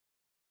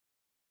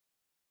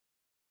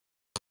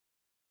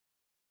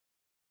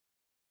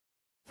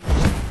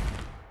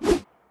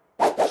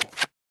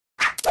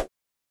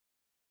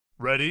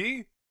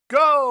Ready,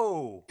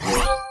 go!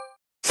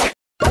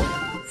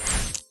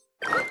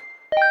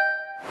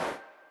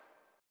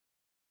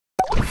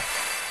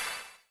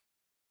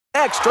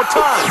 Extra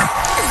time!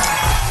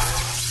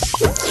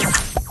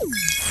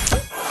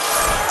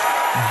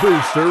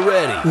 Booster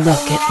ready.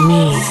 Look at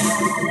me.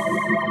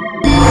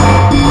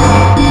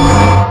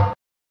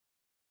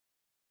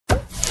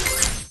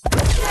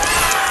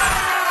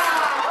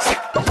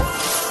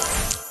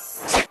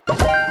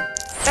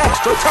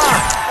 Extra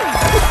time!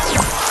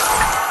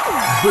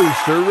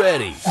 Booster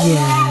ready.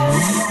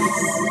 Yes.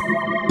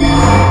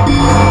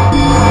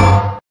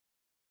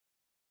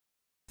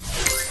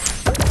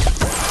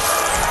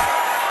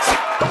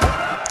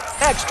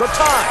 Extra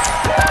time!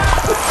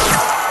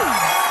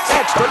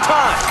 Extra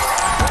time!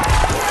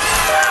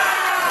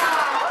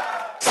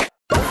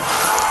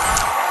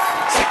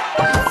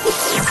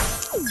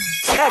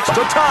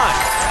 Extra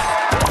time!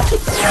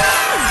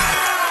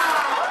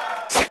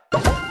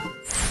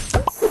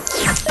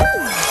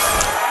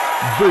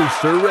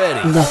 Booster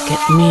ready. Look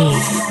at me.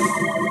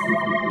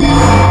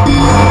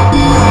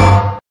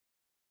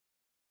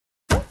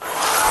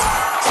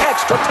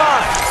 Extra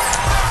time!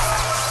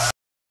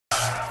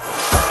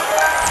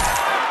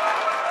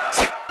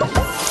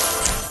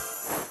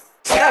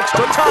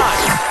 Extra time!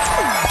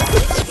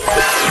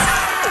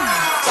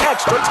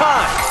 Extra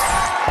time!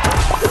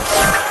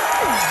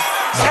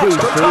 Extra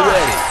Booster time!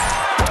 ready.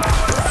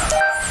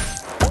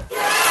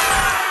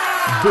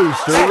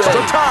 Booster Extra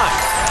ready.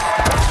 time!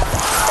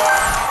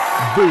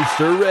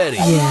 Booster ready.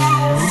 Yes.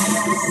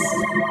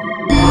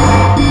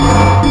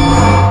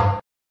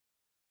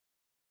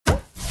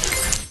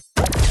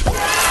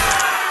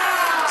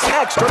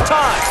 Extra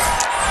time!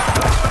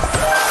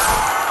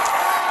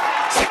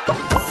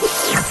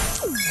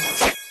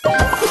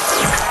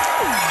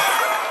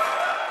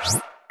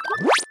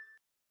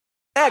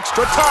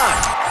 Extra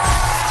time!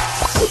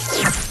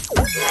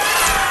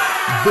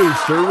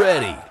 Booster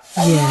ready.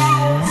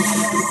 Yes.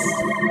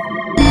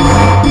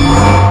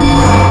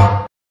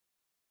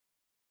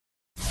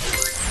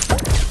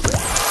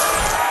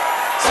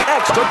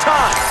 Extra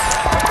time!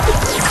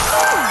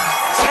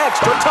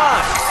 Extra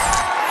time!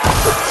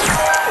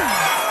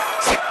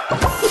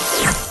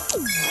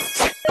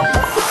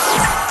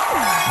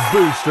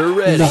 Booster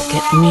ready. Look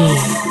at me.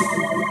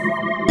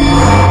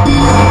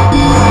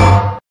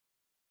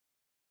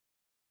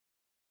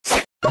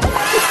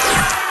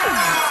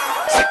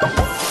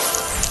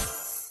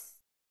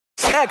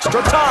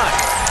 Extra time!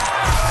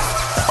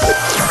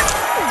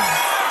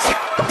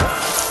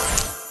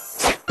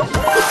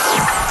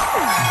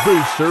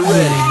 Booster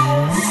ready.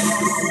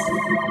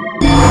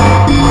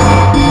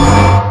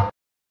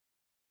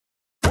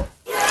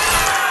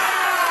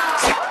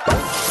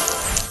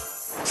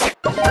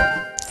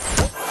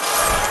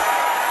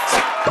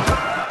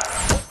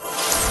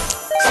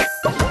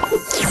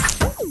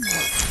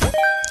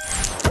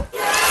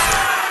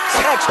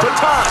 Extra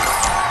time!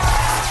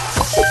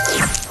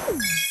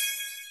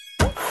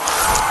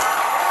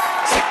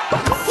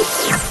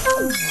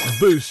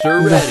 Booster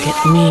Look ready.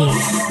 at me.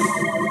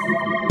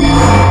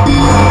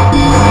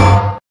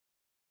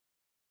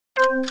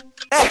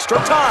 Extra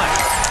time!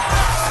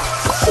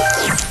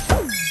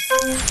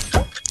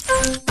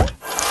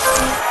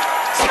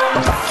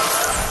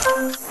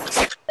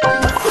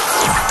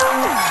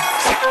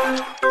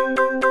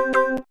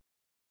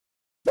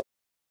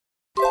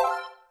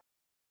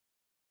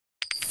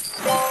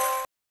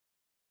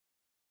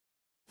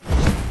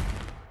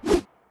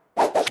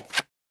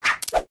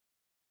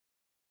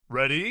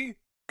 Ready,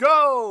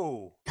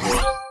 go!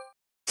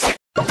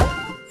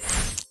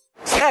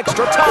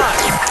 Extra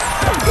time!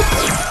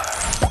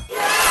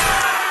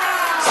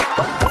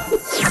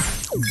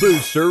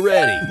 Booster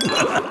ready.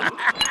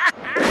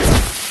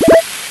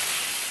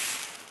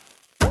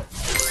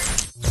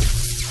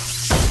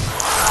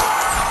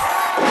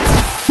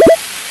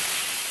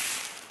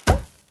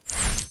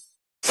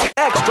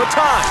 Extra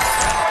time!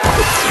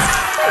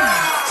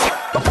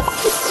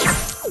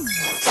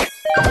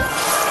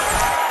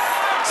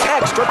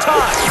 Extra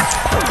time!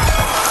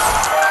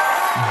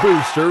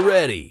 Booster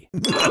ready.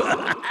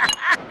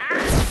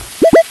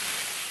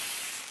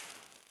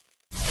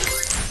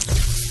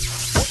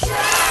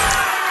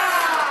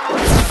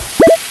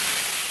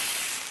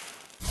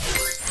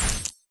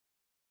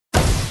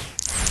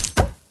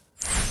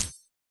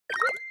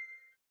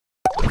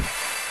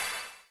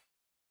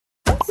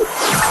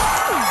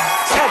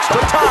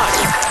 Extra time!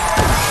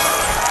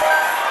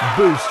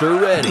 Booster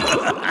ready.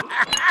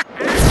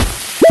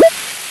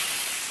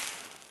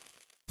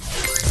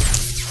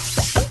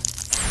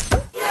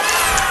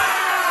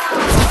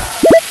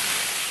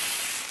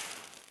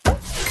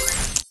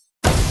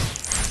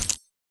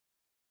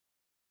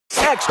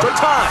 Extra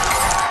time!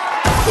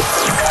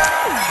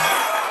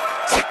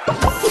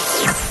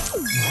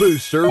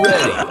 Booster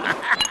ready.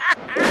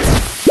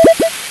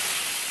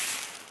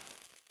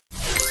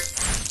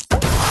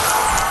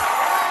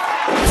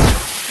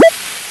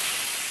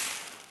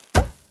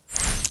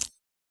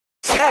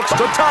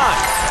 Extra time!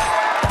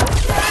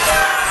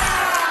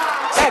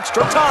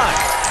 Extra time!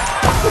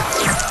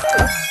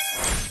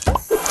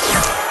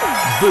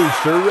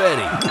 Booster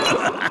ready.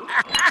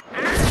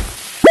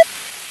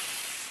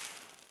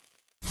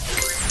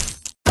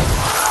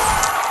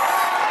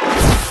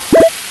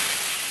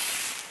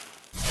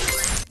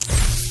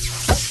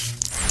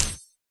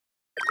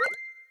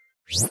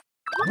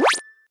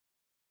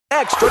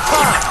 Extra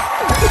time.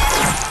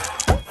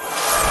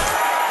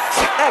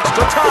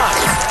 Extra time.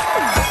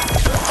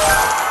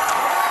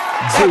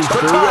 Extra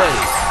Booster time.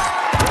 ready.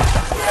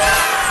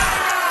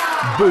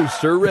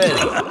 Booster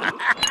ready.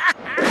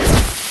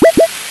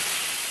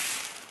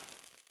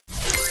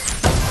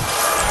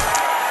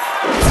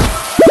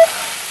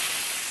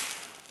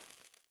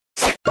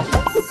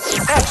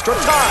 Extra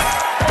time.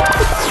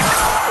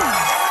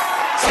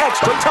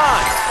 Extra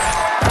time.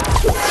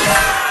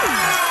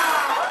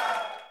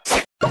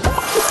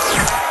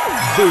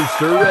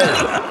 Booster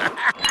ready.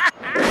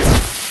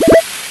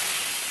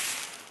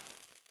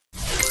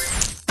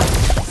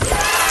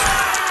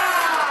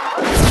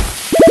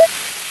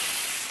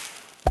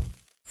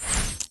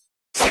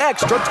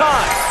 Extra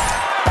time.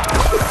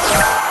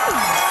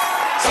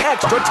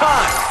 Extra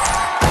time.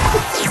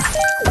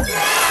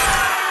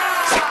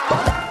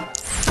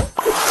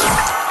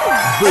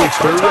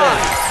 Booster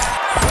ready.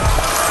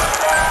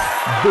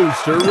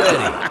 Booster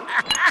ready.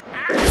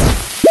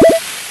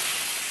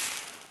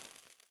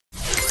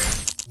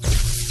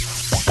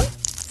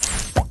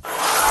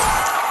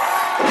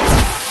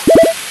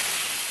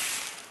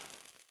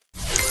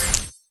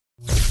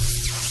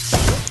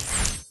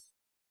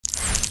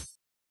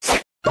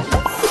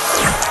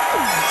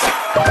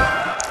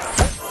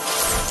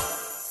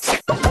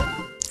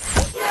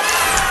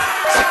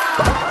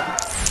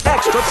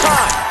 Extra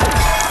time.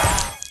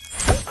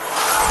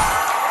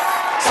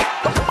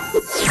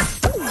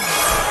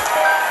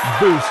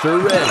 Booster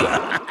ready.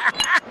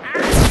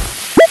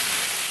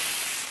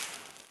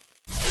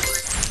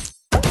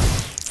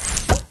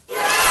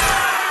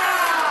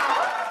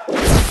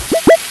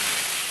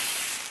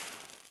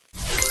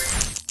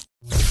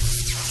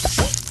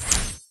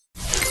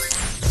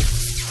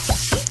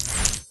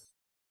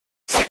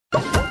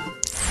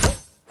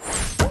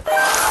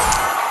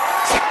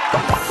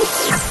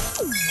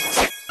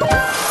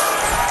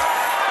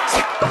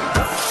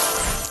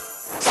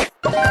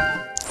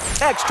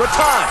 Extra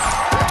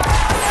time.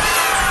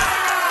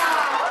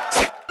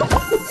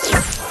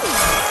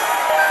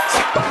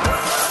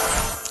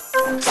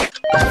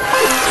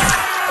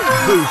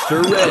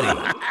 Booster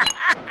ready.